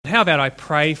how about I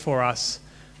pray for us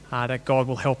that God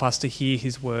will help us to hear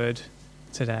his word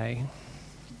today.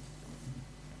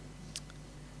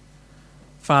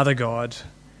 Father God,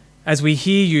 as we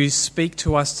hear you speak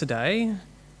to us today,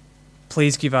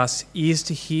 please give us ears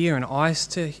to hear and eyes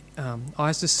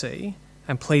to see,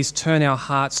 and please turn our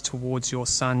hearts towards your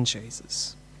Son,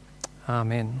 Jesus.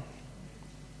 Amen.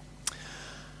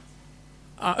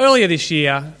 Earlier this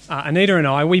year, Anita and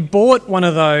I, we bought one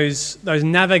of those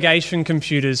navigation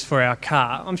computers for our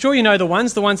car. I'm sure you know the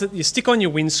ones that you stick on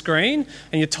your windscreen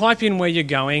and you type in where you're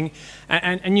going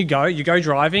and you go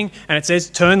driving and it says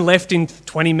turn left in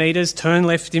 20 metres, turn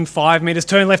left in 5 metres,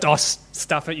 turn left,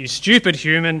 stuff it, you stupid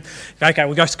human. Okay,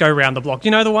 we'll just go around the block.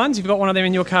 You know the ones? You've got one of them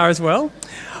in your car as well?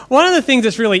 One of the things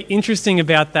that's really interesting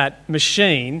about that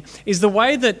machine is the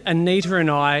way that Anita and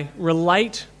I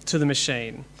relate to the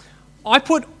machine. I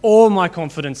put all my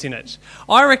confidence in it.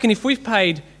 I reckon if we've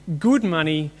paid good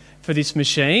money for this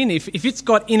machine, if it's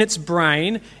got in its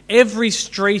brain every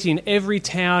street in every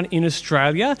town in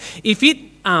Australia, if it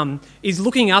is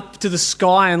looking up to the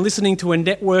sky and listening to a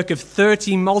network of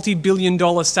 30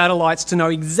 multi-billion-dollar satellites to know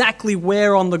exactly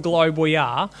where on the globe we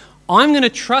are, I'm going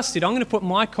to trust it. I'm going to put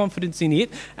my confidence in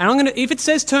it, and if it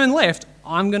says turn left,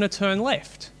 I'm going to turn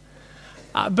left.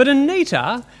 But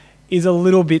Anita is a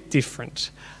little bit different.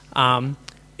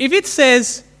 If it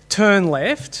says turn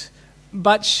left,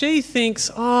 but she thinks,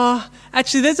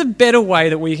 actually there's a better way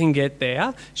that we can get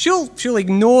there, she'll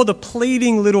ignore the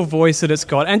pleading little voice that it's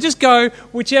got and just go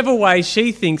whichever way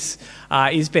she thinks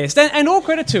is best. And all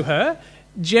credit to her,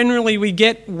 generally we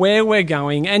get where we're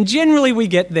going and generally we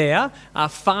get there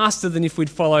faster than if we'd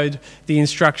followed the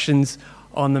instructions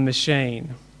on the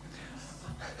machine.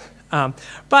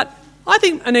 But I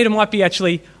think Anita might be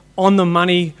actually on the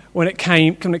money when it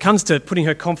comes to putting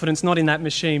her confidence not in that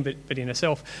machine but in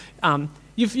herself.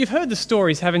 You've heard the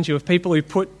stories, haven't you, of people who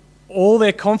put all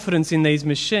their confidence in these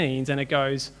machines and it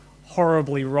goes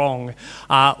horribly wrong,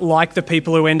 like the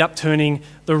people who end up turning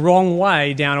the wrong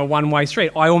way down a one-way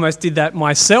street. I almost did that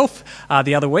myself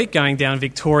the other week, going down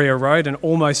Victoria Road and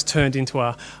almost turned into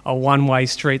a one-way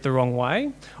street the wrong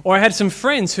way. Or I had some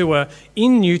friends who were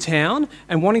in Newtown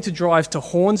and wanting to drive to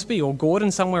Hornsby or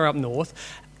Gordon, somewhere up north,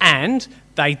 and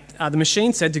the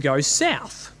machine said to go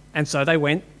south, and so they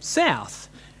went south,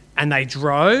 and they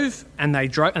drove, and they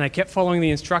kept following the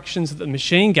instructions that the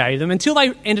machine gave them until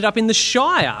they ended up in the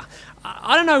Shire.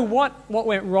 I don't know what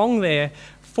went wrong there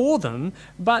for them,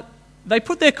 but they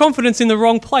put their confidence in the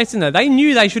wrong place, didn't they? They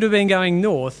knew they should have been going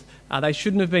north. They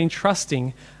shouldn't have been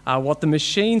trusting what the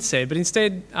machine said, but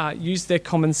instead used their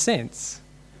common sense.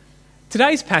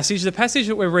 Today's passage, the passage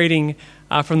that we're reading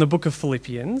from the book of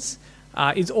Philippians,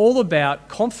 is all about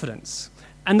confidence.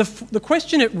 And the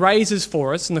question it raises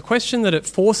for us and the question that it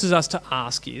forces us to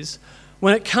ask is,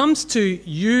 when it comes to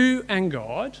you and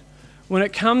God, when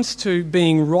it comes to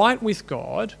being right with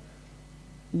God,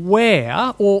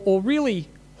 where or really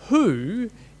who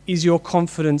is your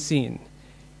confidence in?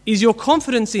 Is your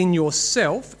confidence in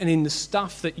yourself and in the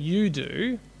stuff that you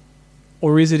do,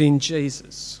 or is it in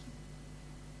Jesus?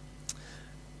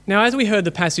 Now, as we heard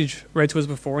the passage read to us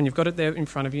before, and you've got it there in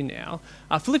front of you now,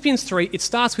 Philippians 3, it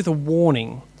starts with a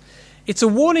warning. It's a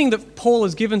warning that Paul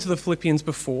has given to the Philippians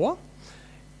before.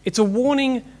 It's a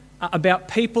warning about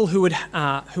people who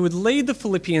would lead the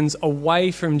Philippians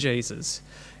away from Jesus.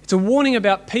 It's a warning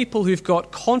about people who've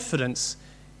got confidence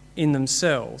in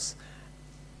themselves.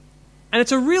 And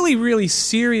it's a really, really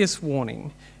serious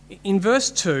warning. In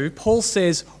verse 2, Paul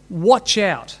says, watch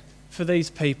out for these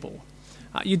people.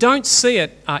 You don't see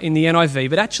it in the NIV,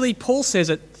 but actually Paul says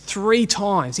it 3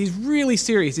 times. He's really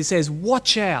serious. He says,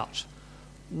 watch out,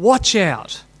 watch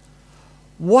out,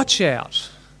 watch out.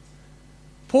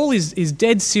 Paul is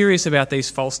dead serious about these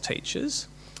false teachers,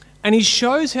 and he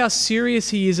shows how serious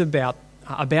he is about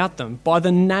them by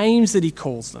the names that he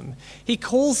calls them. He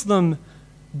calls them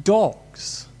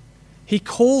dogs. He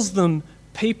calls them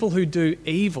people who do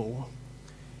evil.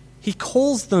 He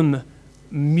calls them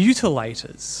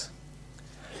mutilators.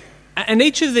 And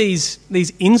each of these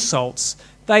insults,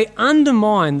 they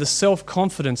undermine the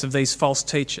self-confidence of these false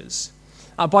teachers.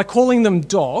 By calling them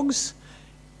dogs,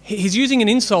 he's using an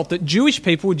insult that Jewish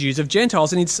people would use of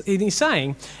Gentiles, and he's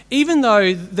saying, even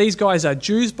though these guys are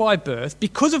Jews by birth,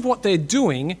 because of what they're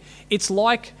doing, it's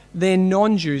like they're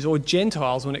non-Jews or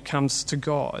Gentiles when it comes to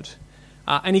God.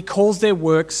 And he calls their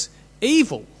works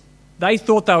evil. They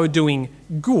thought they were doing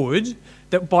good,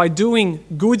 that by doing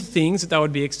good things that they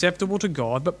would be acceptable to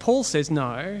God, but Paul says,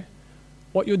 no,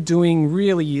 what you're doing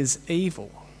really is evil.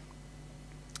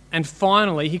 And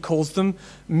finally, he calls them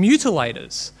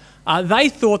mutilators. They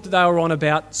thought that they were on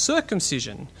about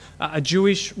circumcision, a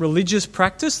Jewish religious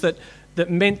practice that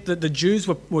meant that the Jews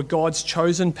were God's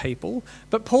chosen people.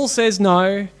 But Paul says,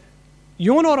 no,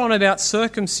 you're not on about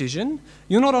circumcision.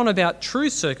 You're not on about true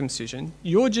circumcision.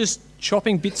 You're just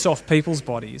chopping bits off people's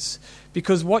bodies,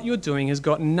 because what you're doing has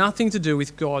got nothing to do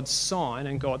with God's sign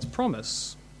and God's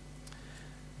promise.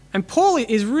 And Paul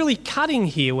is really cutting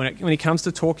here when he comes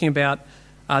to talking about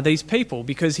these people,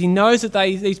 because he knows that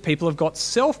these people have got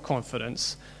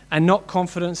self-confidence and not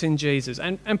confidence in Jesus.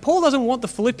 And Paul doesn't want the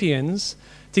Philippians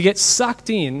to get sucked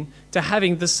in to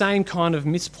having the same kind of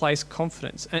misplaced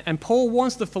confidence. And Paul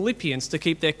wants the Philippians to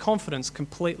keep their confidence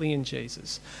completely in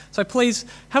Jesus. So please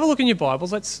have a look in your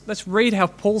Bibles. Let's read how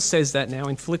Paul says that now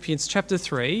in Philippians chapter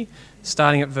 3,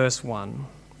 starting at verse 1.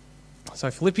 So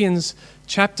Philippians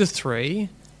chapter 3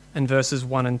 and verses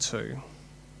 1 and 2.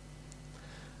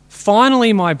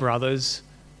 Finally, my brothers,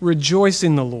 rejoice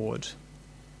in the Lord.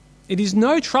 It is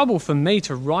no trouble for me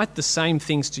to write the same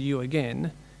things to you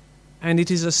again, and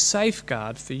it is a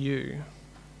safeguard for you.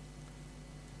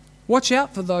 Watch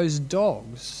out for those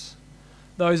dogs,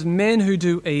 those men who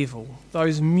do evil,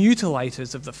 those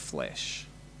mutilators of the flesh.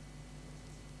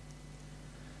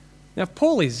 Now,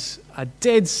 Paul is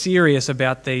dead serious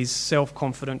about these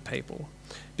self-confident people,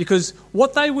 because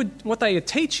what they are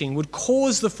teaching would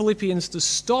cause the Philippians to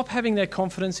stop having their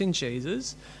confidence in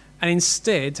Jesus and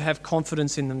instead to have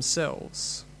confidence in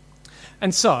themselves.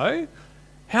 And so,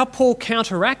 how Paul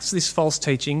counteracts this false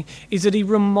teaching is that he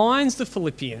reminds the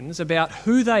Philippians about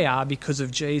who they are because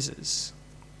of Jesus.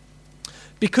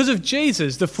 Because of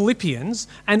Jesus, the Philippians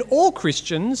and all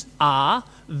Christians are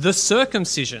the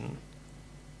circumcision.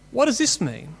 What does this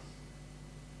mean?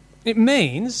 It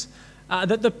means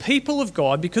that the people of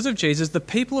God, because of Jesus, the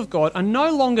people of God are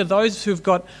no longer those who've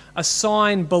got a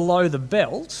sign below the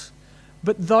belt,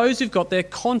 but those who've got their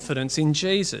confidence in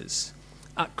Jesus.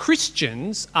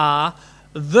 Christians are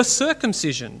the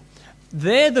circumcision.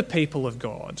 They're the people of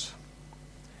God.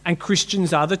 And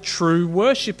Christians are the true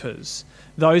worshippers,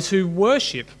 those who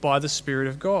worship by the Spirit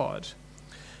of God.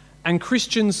 And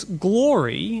Christians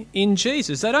glory in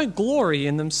Jesus. They don't glory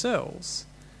in themselves.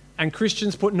 And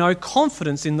Christians put no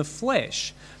confidence in the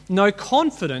flesh, no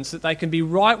confidence that they can be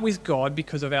right with God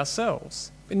because of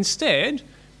ourselves. Instead,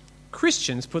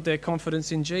 Christians put their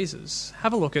confidence in Jesus.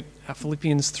 Have a look at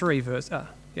Philippians 3,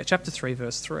 chapter 3,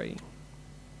 verse 3.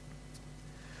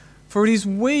 For it is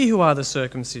we who are the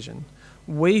circumcision,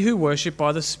 we who worship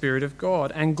by the Spirit of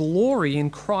God and glory in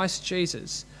Christ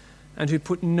Jesus, and who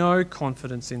put no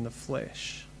confidence in the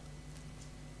flesh.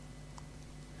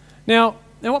 Now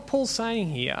what Paul's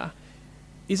saying here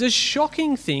is a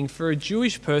shocking thing for a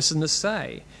Jewish person to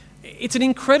say. It's an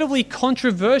incredibly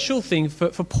controversial thing for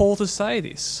Paul to say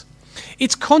this.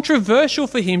 It's controversial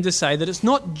for him to say that it's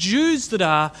not Jews that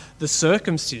are the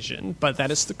circumcision, but that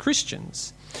it's the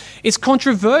Christians. It's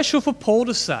controversial for Paul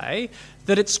to say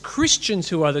that it's Christians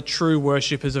who are the true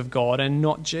worshippers of God and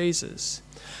not Jesus.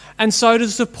 And so to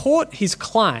support his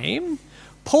claim,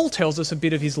 Paul tells us a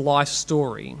bit of his life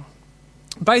story.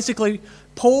 Basically,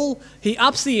 Paul, he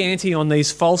ups the ante on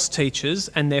these false teachers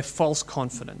and their false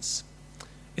confidence.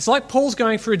 It's like Paul's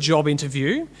going for a job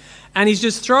interview and he's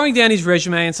just throwing down his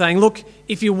resume and saying, look,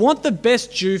 if you want the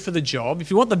best Jew for the job, if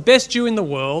you want the best Jew in the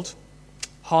world,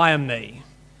 hire me.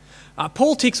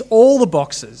 Paul ticks all the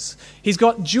boxes. He's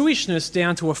got Jewishness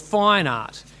down to a fine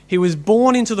art. He was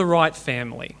born into the right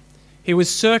family. He was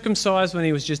circumcised when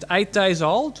he was just 8 days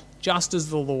old, just as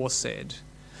the law said.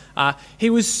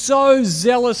 He was so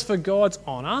zealous for God's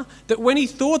honour that when he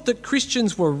thought that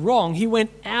Christians were wrong, he went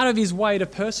out of his way to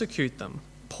persecute them.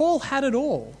 Paul had it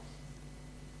all.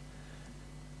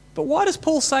 But why does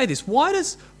Paul say this? Why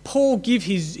does Paul give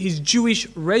his Jewish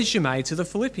resume to the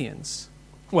Philippians?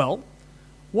 Well,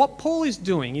 what Paul is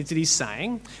doing is that he's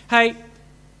saying, hey,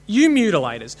 you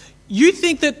mutilators, you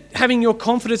think that having your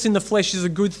confidence in the flesh is a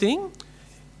good thing?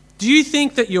 Do you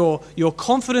think that your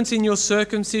confidence in your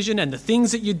circumcision and the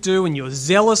things that you do and your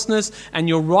zealousness and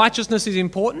your righteousness is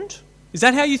important? Is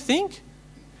that how you think?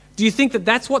 Do you think that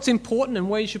that's what's important and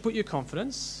where you should put your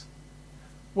confidence?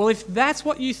 Well, if that's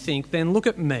what you think, then look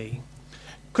at me.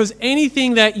 Because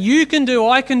anything that you can do,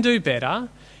 I can do better.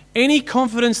 Any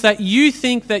confidence that you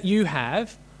think that you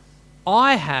have,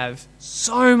 I have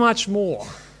so much more.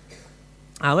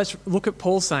 Let's look at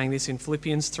Paul saying this in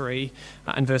Philippians 3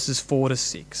 and verses 4 to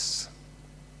 6.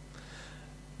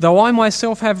 Though I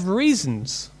myself have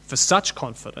reasons for such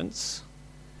confidence,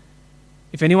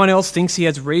 if anyone else thinks he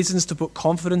has reasons to put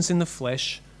confidence in the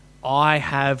flesh, I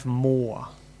have more.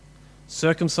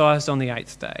 Circumcised on the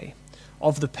 8th day,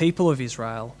 of the people of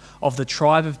Israel, of the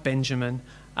tribe of Benjamin,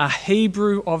 a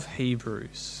Hebrew of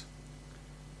Hebrews.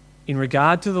 In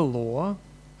regard to the law,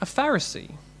 a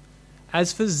Pharisee.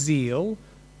 As for zeal,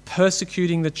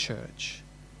 persecuting the church.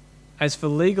 As for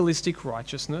legalistic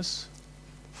righteousness,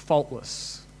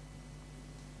 faultless.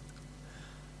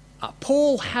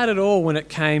 Paul had it all when it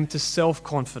came to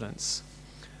self-confidence.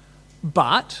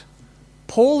 But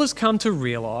Paul has come to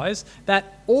realise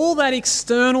that all that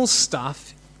external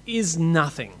stuff is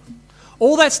nothing.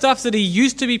 All that stuff that he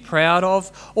used to be proud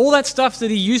of, all that stuff that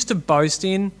he used to boast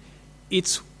in,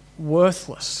 it's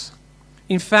worthless.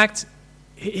 In fact,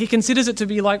 he considers it to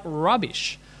be like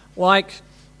rubbish, like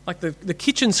the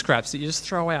kitchen scraps that you just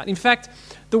throw out. In fact,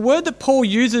 the word that Paul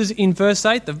uses in verse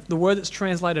 8, the word that's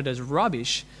translated as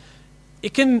rubbish,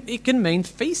 it can mean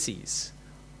feces.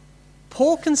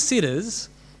 Paul considers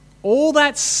all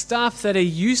that stuff that he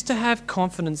used to have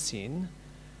confidence in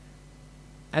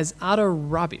as utter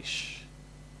rubbish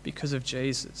because of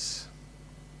Jesus.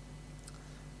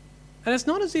 And it's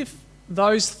not as if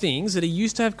those things that he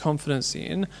used to have confidence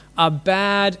in are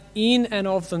bad in and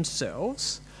of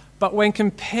themselves, but when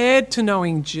compared to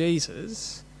knowing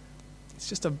Jesus, it's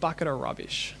just a bucket of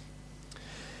rubbish.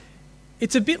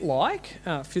 It's a bit like,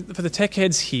 for the tech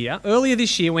heads here, earlier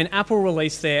this year when Apple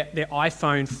released their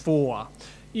iPhone 4,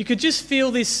 you could just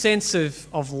feel this sense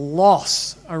of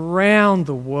loss around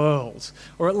the world,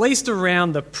 or at least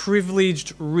around the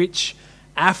privileged, rich,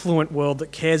 affluent world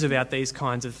that cares about these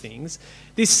kinds of things.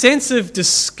 This sense of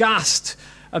disgust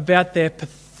about their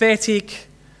pathetic,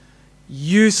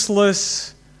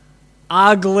 useless,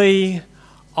 ugly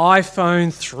iPhone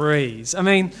 3s. I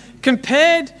mean,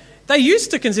 they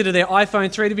used to consider their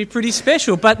iPhone 3 to be pretty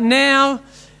special, but now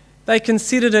they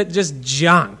considered it just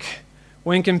junk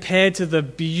when compared to the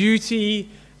beauty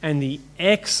and the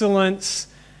excellence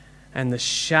and the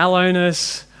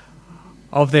shallowness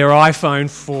of their iPhone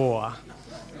 4.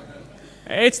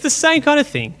 It's the same kind of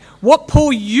thing. What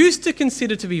Paul used to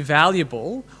consider to be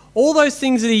valuable, all those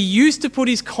things that he used to put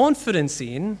his confidence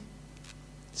in,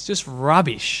 it's just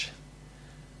rubbish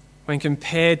when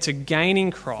compared to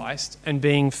gaining Christ and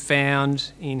being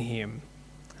found in him.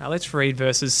 Now let's read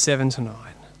verses 7 to 9.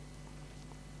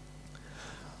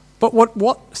 But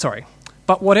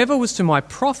whatever was to my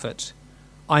profit,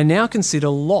 I now consider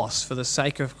loss for the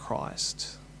sake of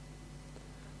Christ.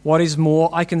 What is more,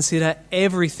 I consider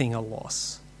everything a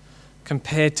loss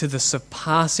compared to the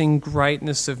surpassing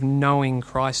greatness of knowing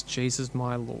Christ Jesus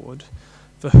my Lord,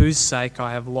 for whose sake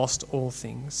I have lost all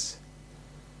things.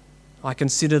 I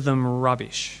consider them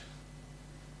rubbish,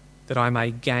 that I may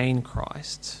gain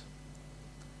Christ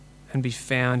and be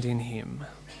found in him.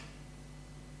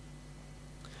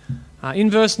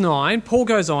 In verse 9, Paul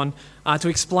goes on to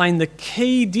explain the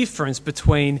key difference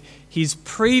between his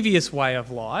previous way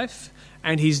of life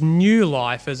and his new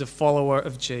life as a follower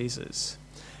of Jesus.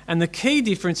 And the key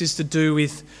difference is to do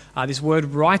with this word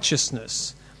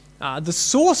righteousness. The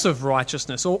source of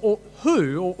righteousness,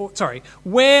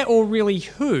 where or really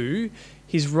who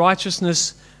his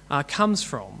righteousness comes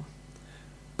from.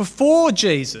 Before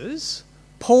Jesus,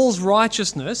 Paul's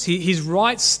righteousness, his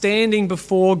right standing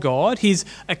before God, his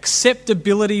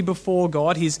acceptability before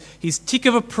God, his tick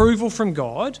of approval from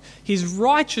God, his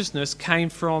righteousness came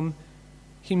from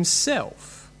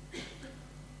himself.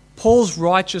 Paul's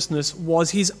righteousness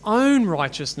was his own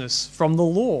righteousness from the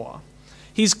law.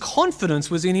 His confidence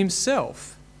was in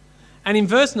himself. And in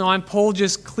verse 9, Paul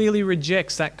just clearly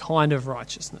rejects that kind of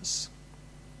righteousness.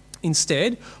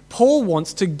 Instead, Paul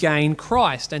wants to gain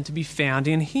Christ and to be found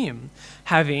in him,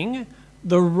 having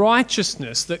the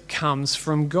righteousness that comes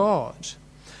from God,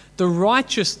 the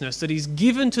righteousness that is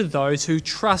given to those who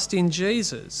trust in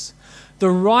Jesus,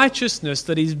 the righteousness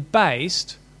that is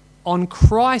based on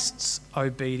Christ's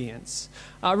obedience.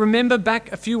 Remember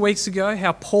back a few weeks ago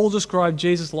how Paul described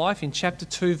Jesus' life in chapter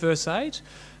 2, verse 8?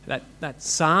 The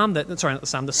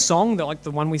song, like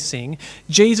the one we sing.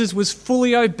 Jesus was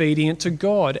fully obedient to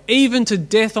God, even to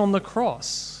death on the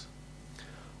cross.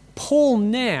 Paul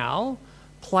now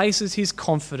places his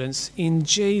confidence in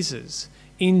Jesus'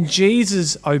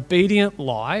 obedient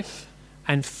life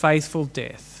and faithful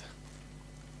death.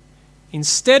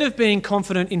 Instead of being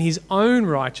confident in his own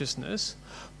righteousness,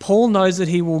 Paul knows that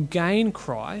he will gain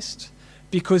Christ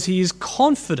because he is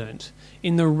confident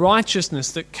in the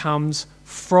righteousness that comes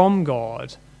from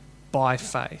God by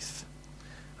faith.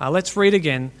 Let's read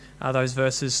again those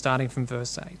verses starting from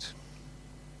verse 8.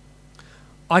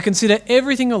 I consider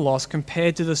everything a loss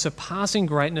compared to the surpassing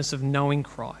greatness of knowing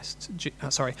Christ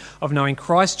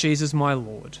Jesus my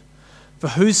Lord, for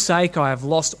whose sake I have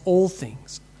lost all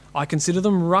things. I consider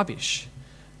them rubbish,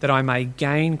 that I may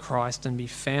gain Christ and be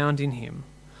found in him,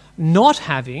 not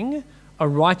having a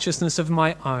righteousness of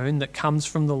my own that comes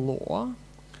from the law,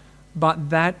 but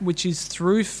that which is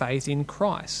through faith in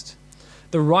Christ,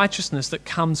 the righteousness that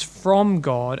comes from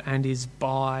God and is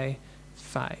by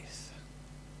faith.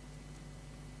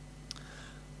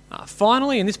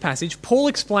 Finally, in this passage, Paul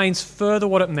explains further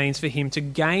what it means for him to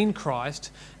gain Christ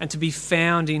and to be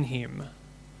found in him.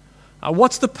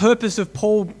 What's the purpose of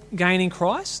Paul gaining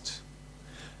Christ?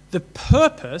 The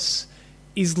purpose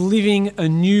is living a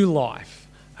new life,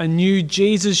 a new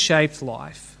Jesus-shaped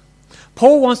life.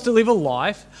 Paul wants to live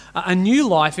a new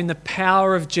life in the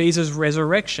power of Jesus'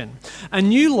 resurrection, a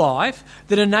new life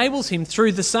that enables him,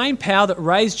 through the same power that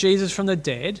raised Jesus from the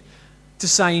dead, to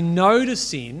say no to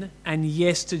sin and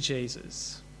yes to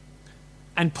Jesus.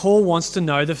 And Paul wants to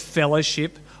know the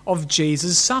fellowship of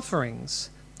Jesus' sufferings.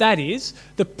 That is,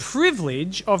 the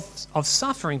privilege of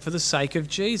suffering for the sake of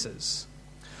Jesus.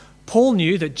 Paul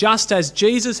knew that just as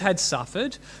Jesus had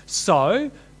suffered,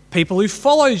 so people who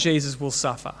follow Jesus will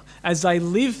suffer as they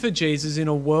live for Jesus in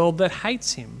a world that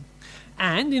hates him.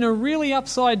 And in a really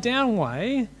upside down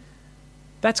way,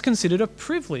 that's considered a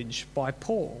privilege by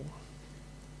Paul.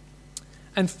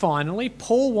 And finally,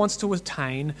 Paul wants to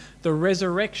attain the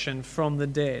resurrection from the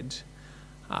dead.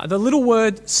 The little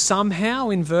word somehow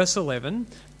in verse 11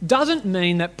 doesn't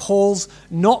mean that Paul's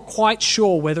not quite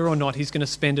sure whether or not he's going to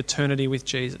spend eternity with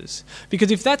Jesus.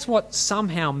 Because if that's what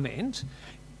somehow meant,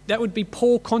 that would be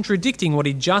Paul contradicting what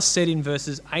he just said in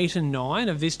verses 8 and 9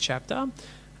 of this chapter,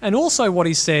 and also what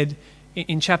he said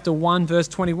in chapter 1, verse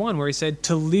 21, where he said,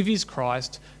 "To live is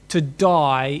Christ, to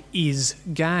die is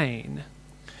gain."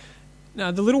 Now,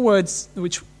 the little words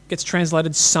which gets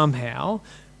translated somehow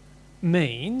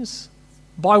means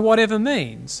by whatever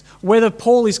means. Whether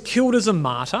Paul is killed as a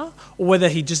martyr or whether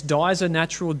he just dies a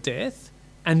natural death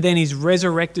and then is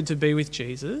resurrected to be with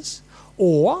Jesus,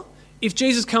 or if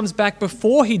Jesus comes back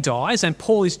before he dies and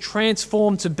Paul is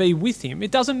transformed to be with him,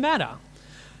 it doesn't matter.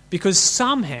 Because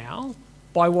somehow,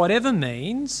 by whatever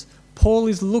means, Paul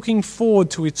is looking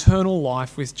forward to eternal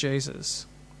life with Jesus.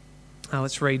 Now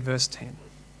let's read verse 10.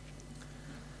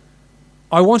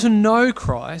 "I want to know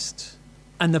Christ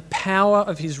and the power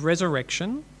of his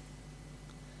resurrection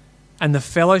and the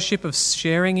fellowship of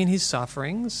sharing in his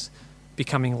sufferings,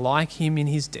 becoming like him in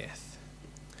his death,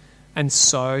 and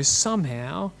so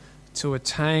somehow to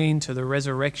attain to the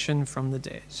resurrection from the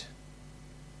dead."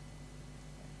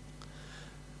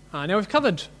 Now we've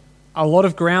covered a lot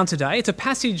of ground today. It's a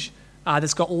passage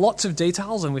that's got lots of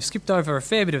details, and we've skipped over a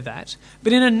fair bit of that.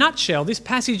 But in a nutshell, this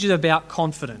passage is about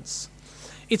confidence.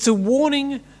 It's a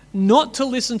warning not to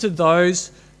listen to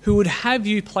those who would have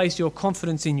you place your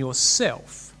confidence in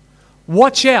yourself.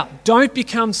 Watch out, don't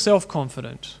become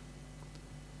self-confident.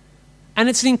 And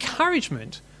it's an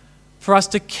encouragement for us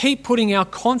to keep putting our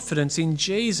confidence in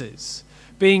Jesus,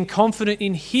 being confident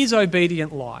in his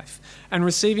obedient life and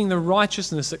receiving the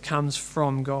righteousness that comes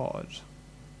from God.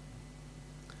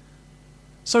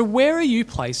 So where are you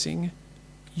placing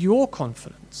your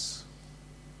confidence?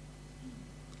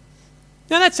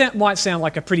 Now that might sound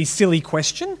like a pretty silly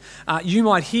question. You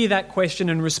might hear that question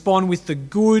and respond with the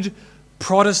good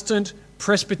Protestant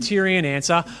Presbyterian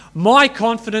answer, "My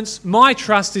confidence, my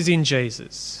trust is in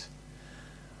Jesus."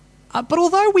 But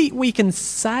although we can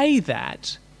say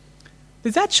that,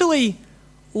 there's actually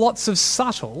lots of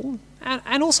subtle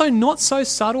and also not so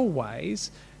subtle ways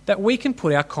that we can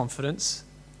put our confidence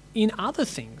in other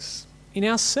things, in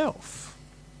ourselves.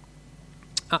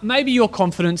 Maybe your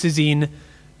confidence is in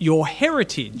your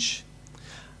heritage.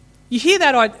 You hear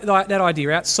that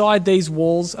idea outside these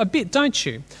walls a bit, don't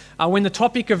you? When the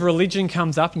topic of religion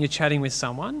comes up and you're chatting with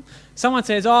someone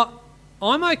says, "Oh,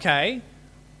 I'm okay,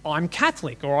 I'm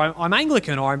Catholic, or I'm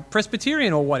Anglican, or I'm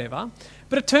Presbyterian, or whatever."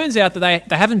 But it turns out that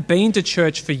they haven't been to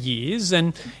church for years,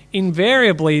 and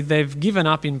invariably they've given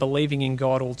up in believing in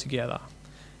God altogether.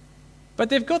 But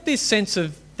they've got this sense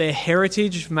of their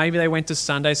heritage. Maybe they went to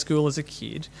Sunday school as a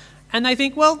kid, and they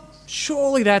think, well,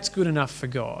 surely that's good enough for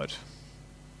God.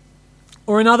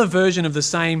 Or another version of the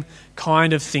same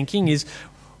kind of thinking is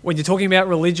when you're talking about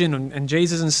religion and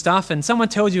Jesus and stuff, and someone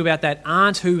tells you about that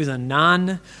aunt who was a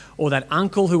nun or that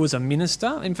uncle who was a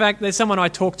minister. In fact, there's someone I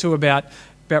talk to about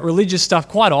religious stuff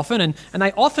quite often, and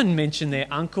they often mention their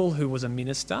uncle who was a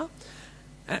minister,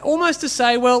 almost to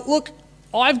say, well, look,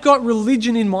 I've got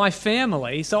religion in my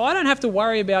family, so I don't have to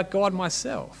worry about God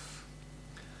myself.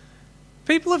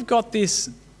 People have got this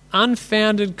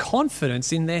unfounded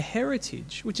confidence in their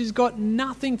heritage, which has got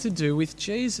nothing to do with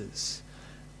Jesus.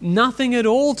 Nothing at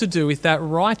all to do with that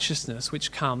righteousness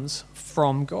which comes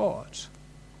from God.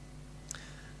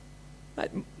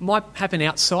 That might happen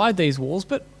outside these walls,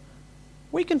 but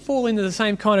we can fall into the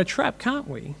same kind of trap, can't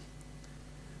we?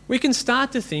 We can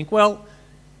start to think, well,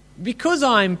 because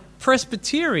I'm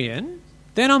Presbyterian,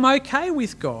 then I'm okay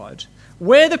with God.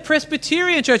 We're the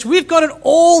Presbyterian church. We've got it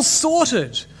all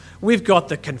sorted. We've got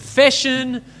the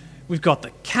confession, we've got the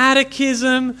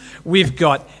catechism, we've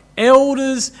got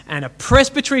elders and a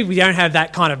presbytery. We don't have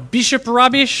that kind of bishop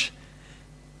rubbish.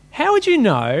 How would you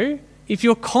know if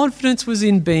your confidence was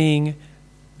in being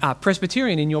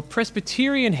Presbyterian, in your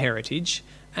Presbyterian heritage,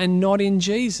 and not in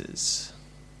Jesus?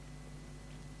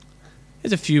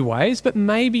 There's a few ways, but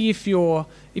maybe if you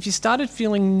started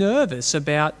feeling nervous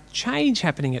about change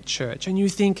happening at church and you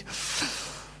think,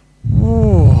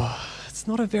 oh, it's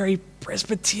not a very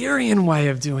Presbyterian way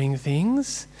of doing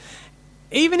things,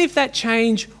 even if that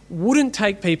change wouldn't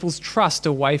take people's trust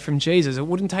away from Jesus, it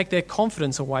wouldn't take their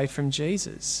confidence away from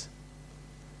Jesus.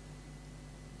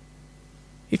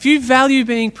 If you value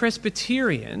being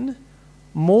Presbyterian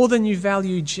more than you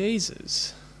value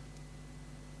Jesus,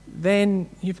 then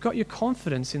you've got your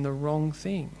confidence in the wrong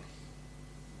thing.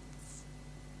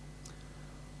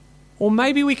 Or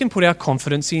maybe we can put our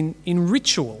confidence in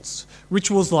rituals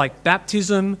like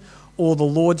baptism or the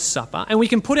Lord's Supper, and we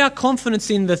can put our confidence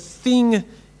in the thing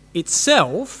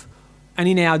itself and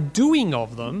in our doing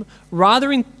of them rather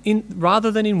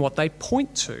than in what they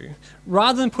point to,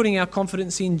 rather than putting our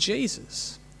confidence in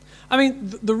Jesus. I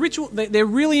mean, the ritual, they're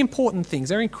really important things.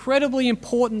 They're incredibly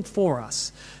important for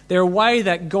us. They're a way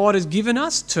that God has given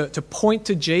us to point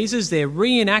to Jesus. They're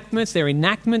reenactments, they're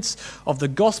enactments of the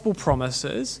gospel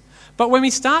promises. But when we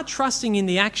start trusting in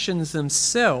the actions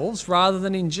themselves rather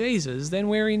than in Jesus, then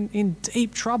we're in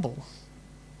deep trouble.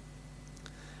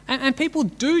 And people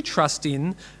do trust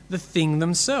in the thing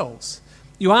themselves.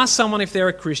 You ask someone if they're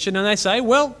a Christian and they say,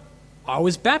 well, I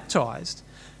was baptised.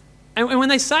 And when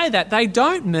they say that, they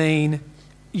don't mean,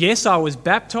 yes, I was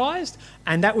baptised,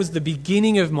 and that was the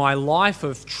beginning of my life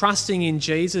of trusting in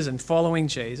Jesus and following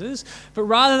Jesus, but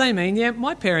rather they mean, yeah,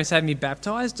 my parents had me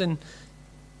baptised, and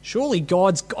surely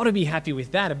God's got to be happy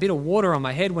with that, a bit of water on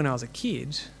my head when I was a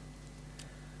kid.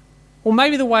 Or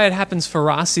maybe the way it happens for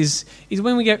us is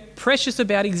when we get precious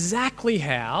about exactly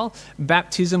how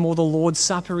baptism or the Lord's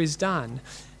Supper is done,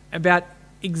 about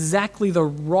exactly the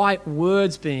right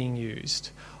words being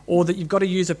used, or that you've got to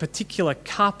use a particular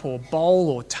cup or bowl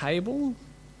or table.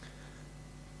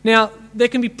 Now, there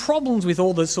can be problems with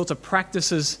all the sorts of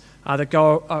practices that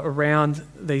go around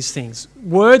these things.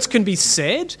 Words can be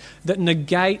said that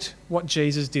negate what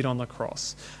Jesus did on the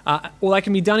cross, or they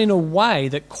can be done in a way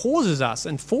that causes us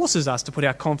and forces us to put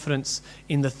our confidence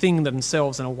in the thing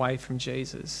themselves and away from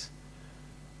Jesus.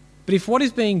 But if what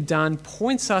is being done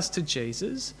points us to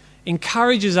Jesus,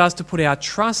 encourages us to put our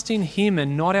trust in him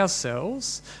and not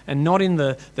ourselves, and not in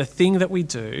the thing that we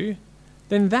do,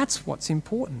 then that's what's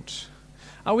important.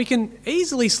 We can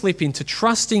easily slip into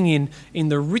trusting in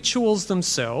the rituals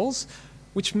themselves,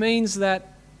 which means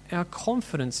that our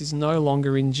confidence is no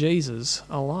longer in Jesus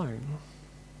alone.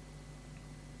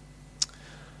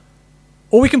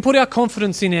 Or we can put our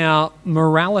confidence in our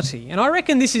morality. And I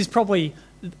reckon this is probably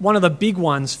one of the big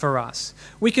ones for us.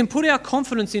 We can put our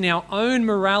confidence in our own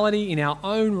morality, in our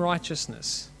own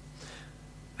righteousness.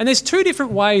 And there's two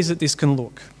different ways that this can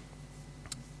look.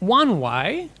 One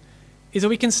way is that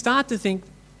we can start to think,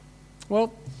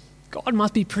 well, God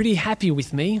must be pretty happy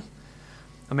with me.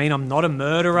 I mean, I'm not a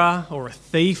murderer or a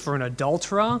thief or an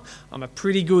adulterer. I'm a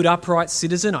pretty good, upright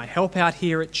citizen. I help out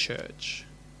here at church.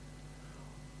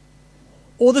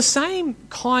 Or the same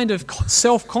kind of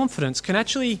self-confidence can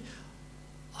actually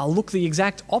look the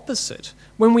exact opposite.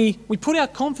 When we put our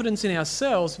confidence in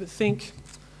ourselves but think,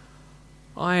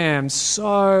 I am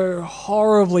so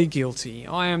horribly guilty,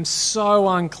 I am so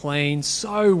unclean,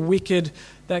 so wicked,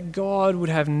 that God would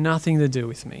have nothing to do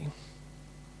with me.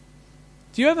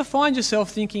 Do you ever find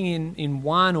yourself thinking in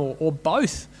one or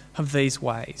both of these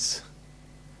ways?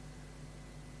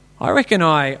 I reckon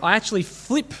I actually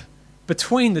flip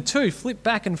between the two, flip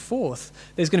back and forth.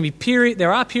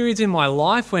 There are periods in my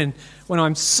life when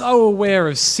I'm so aware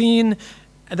of sin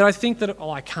that I think that,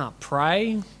 I can't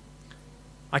pray,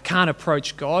 I can't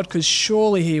approach God because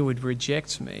surely he would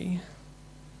reject me.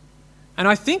 And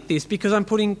I think this because I'm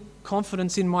putting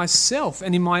confidence in myself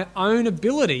and in my own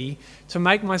ability to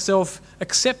make myself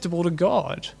acceptable to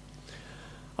God.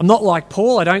 I'm not like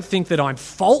Paul. I don't think that I'm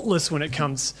faultless when it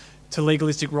comes to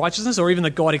legalistic righteousness, or even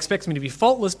that God expects me to be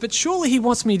faultless, but surely he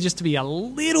wants me just to be a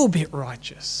little bit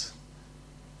righteous.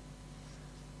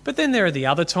 But then there are the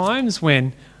other times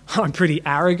when I'm pretty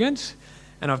arrogant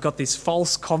and I've got this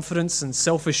false confidence and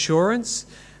self-assurance,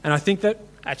 and I think that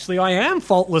actually I am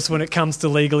faultless when it comes to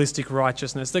legalistic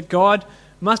righteousness, that God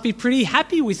must be pretty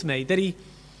happy with me, that he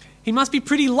must be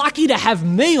pretty lucky to have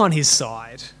me on his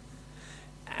side.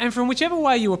 And from whichever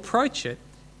way you approach it,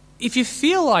 if you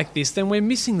feel like this, then we're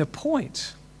missing the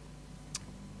point.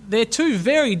 They're two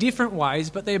very different ways,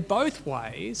 but they're both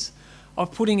ways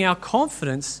of putting our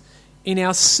confidence in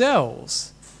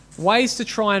ourselves, ways to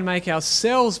try and make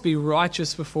ourselves be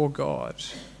righteous before God.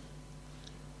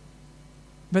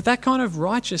 But that kind of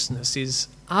righteousness is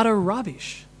utter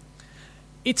rubbish.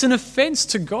 It's an offence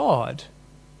to God.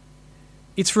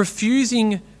 It's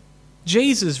refusing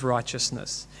Jesus'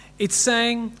 righteousness. It's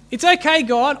saying, it's okay,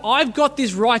 God, I've got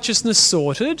this righteousness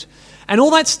sorted, and all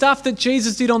that stuff that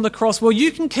Jesus did on the cross, well,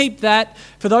 you can keep that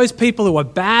for those people who are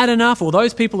bad enough or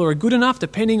those people who are good enough,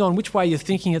 depending on which way you're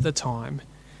thinking at the time.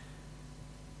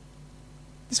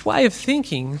 This way of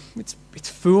thinking, it's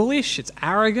foolish, it's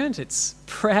arrogant, it's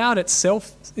proud, it's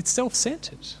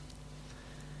self-centered.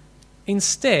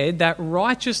 Instead, that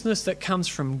righteousness that comes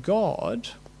from God,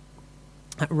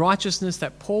 that righteousness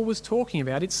that Paul was talking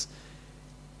about, it's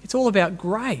all about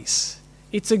grace.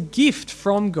 It's a gift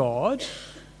from God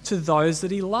to those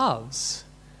that he loves.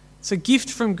 It's a gift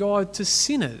from God to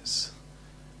sinners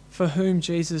for whom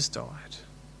Jesus died.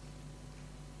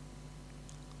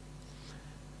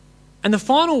 And the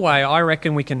final way I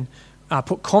reckon we can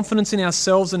put confidence in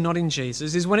ourselves and not in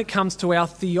Jesus is when it comes to our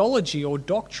theology or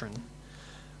doctrine.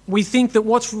 We think that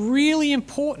what's really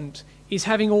important is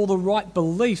having all the right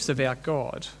beliefs about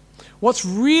God. What's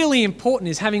really important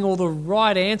is having all the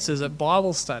right answers at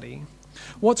Bible study.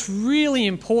 What's really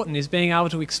important is being able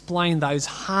to explain those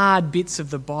hard bits of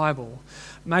the Bible.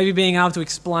 Maybe being able to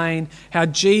explain how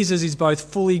Jesus is both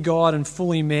fully God and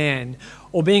fully man,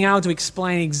 or being able to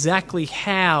explain exactly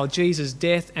how Jesus'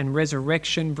 death and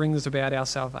resurrection brings about our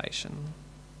salvation.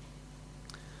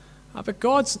 But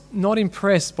God's not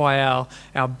impressed by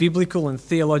our biblical and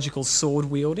theological sword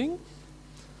wielding.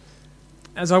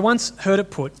 As I once heard it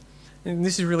put, and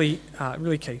this is really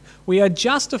key, we are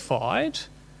justified,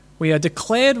 we are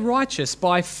declared righteous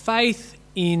by faith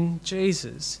in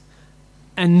Jesus,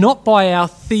 and not by our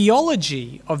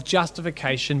theology of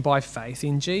justification by faith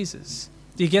in Jesus.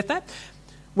 Do you get that?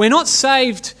 We're not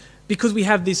saved because we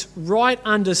have this right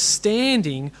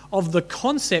understanding of the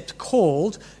concept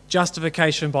called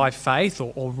justification by faith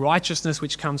or righteousness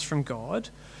which comes from God.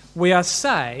 We are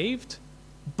saved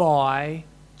by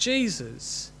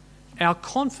Jesus. Our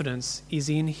confidence is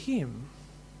in him.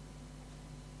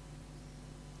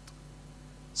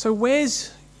 So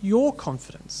where's your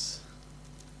confidence?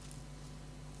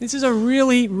 This is a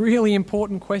really, really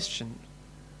important question.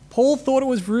 Paul thought it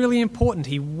was really important.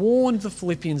 He warned the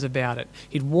Philippians about it.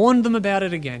 He'd warned them about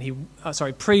it again.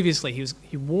 Previously,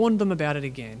 he warned them about it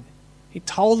again. He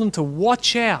told them to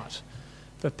watch out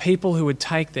for people who would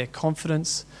take their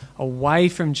confidence away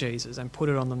from Jesus and put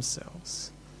it on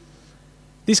themselves.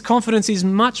 This confidence is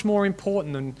much more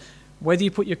important than whether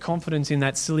you put your confidence in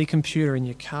that silly computer in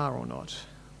your car or not.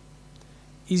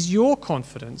 Is your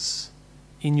confidence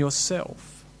in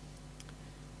yourself?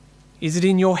 Is it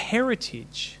in your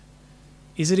heritage?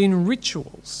 Is it in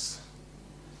rituals?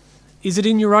 Is it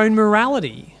in your own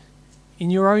morality? In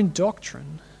your own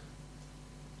doctrine?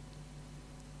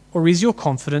 Or is your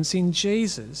confidence in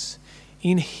Jesus,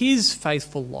 in his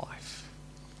faithful life,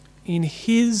 in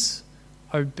his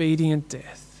obedient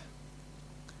death?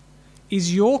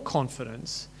 Is your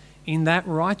confidence in that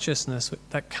righteousness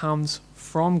that comes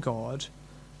from God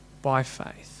by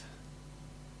faith?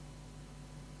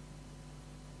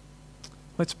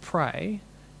 Let's pray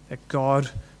that God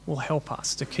will help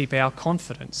us to keep our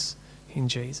confidence in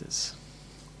Jesus.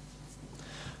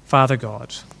 Father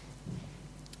God,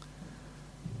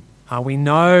 we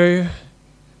know,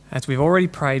 as we've already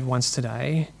prayed once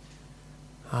today,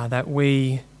 that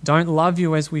we don't love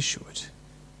you as we should,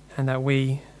 and that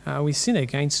we sin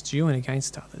against you and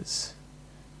against others.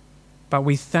 But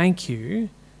we thank you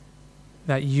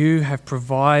that you have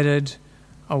provided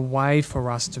a way for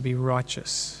us to be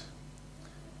righteous,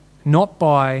 not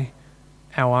by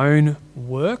our own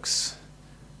works,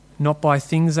 not by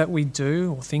things that we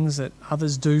do or things that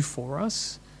others do for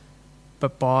us,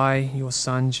 but by your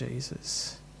Son,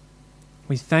 Jesus.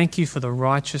 We thank you for the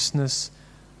righteousness,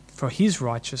 for his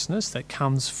righteousness that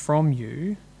comes from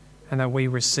you and that we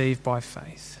receive by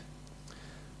faith.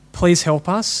 Please help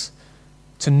us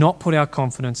to not put our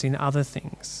confidence in other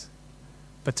things,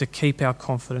 but to keep our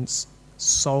confidence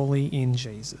solely in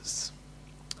Jesus.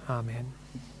 Amen.